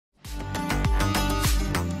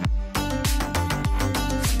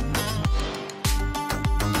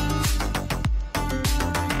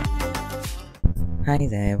Hi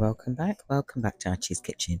there, welcome back to Archie's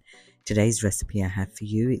Kitchen. Today's recipe I have for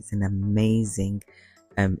you is an amazing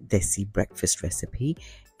desi breakfast recipe.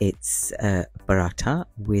 It's paratha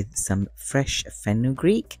with some fresh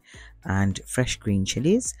fenugreek and fresh green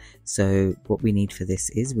chilies. So what we need for this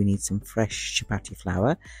is we need some fresh chapatti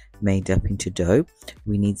flour made up into dough.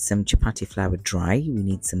 We need some chapatti flour dry. We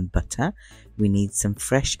need some butter. We need some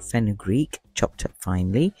fresh fenugreek chopped up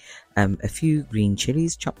finely, a few green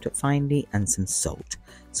chilies chopped up finely, and some salt.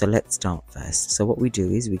 So let's start first. So what we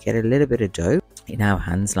do is we get a little bit of dough in our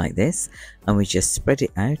hands like this, and we just spread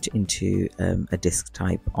it out into a disc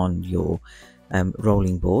type on your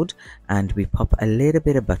rolling board, and we pop a little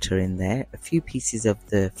bit of butter in there, a few pieces of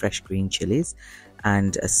the fresh green chilies,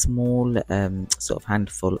 and a small sort of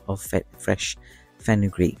handful of fresh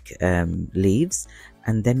fenugreek leaves,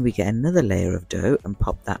 and then we get another layer of dough and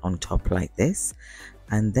pop that on top like this.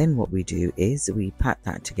 And then what we do is we pat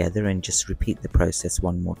that together and just repeat the process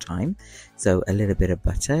one more time. So a little bit of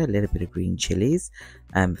butter, a little bit of green chilies,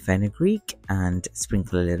 fenugreek, and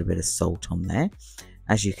sprinkle a little bit of salt on there,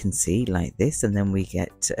 as you can see, like this. And then we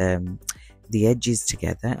get the edges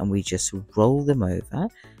together and we just roll them over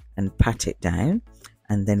and pat it down.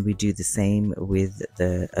 And then we do the same with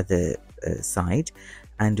the other side,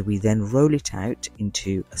 and we then roll it out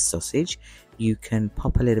into a sausage. You can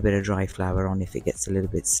pop a little bit of dry flour on if it gets a little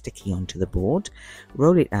bit sticky onto the board.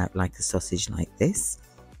 Roll it out like a sausage like this,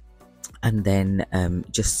 and then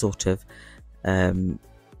just sort of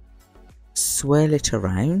swirl it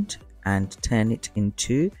around and turn it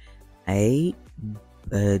into a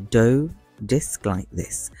dough disc like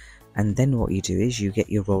this. And then what you do is you get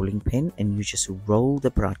your rolling pin and you just roll the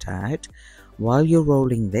paratha out. While you're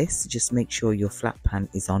rolling this, just make sure your flat pan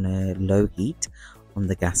is on a low heat on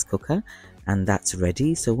the gas cooker, and that's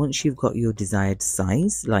ready. So once you've got your desired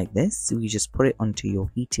size like this, you just put it onto your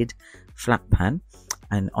heated flat pan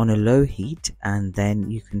and on a low heat, and then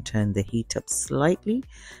you can turn the heat up slightly,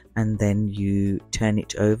 and then you turn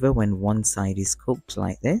it over when one side is cooked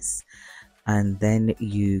like this, and then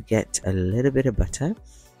you get a little bit of butter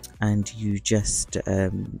and you just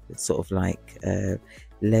sort of like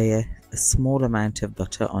layer a small amount of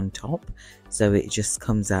butter on top, so it just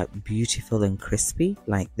comes out beautiful and crispy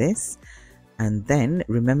like this. And then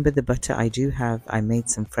remember the butter, I made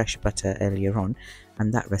some fresh butter earlier on,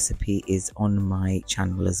 and that recipe is on my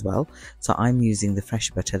channel as well. So I'm using the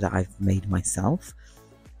fresh butter that I've made myself,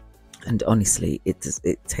 and honestly it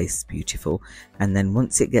tastes beautiful. And then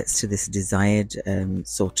once it gets to this desired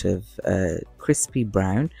sort of crispy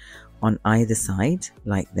brown on either side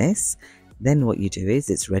like this, then what you do is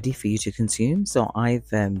it's ready for you to consume. So I've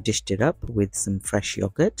dished it up with some fresh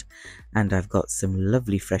yogurt, and I've got some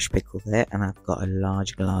lovely fresh pickle there, and I've got a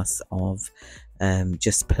large glass of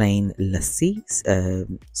just plain lassi,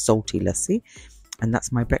 salty lassi, and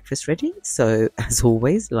that's my breakfast ready. So as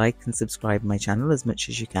always, like and subscribe my channel as much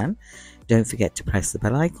as you can. Don't forget to press the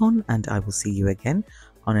bell icon, and I will see you again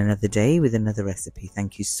on another day with another recipe.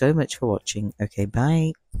 Thank you so much for watching. Okay,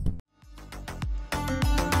 bye.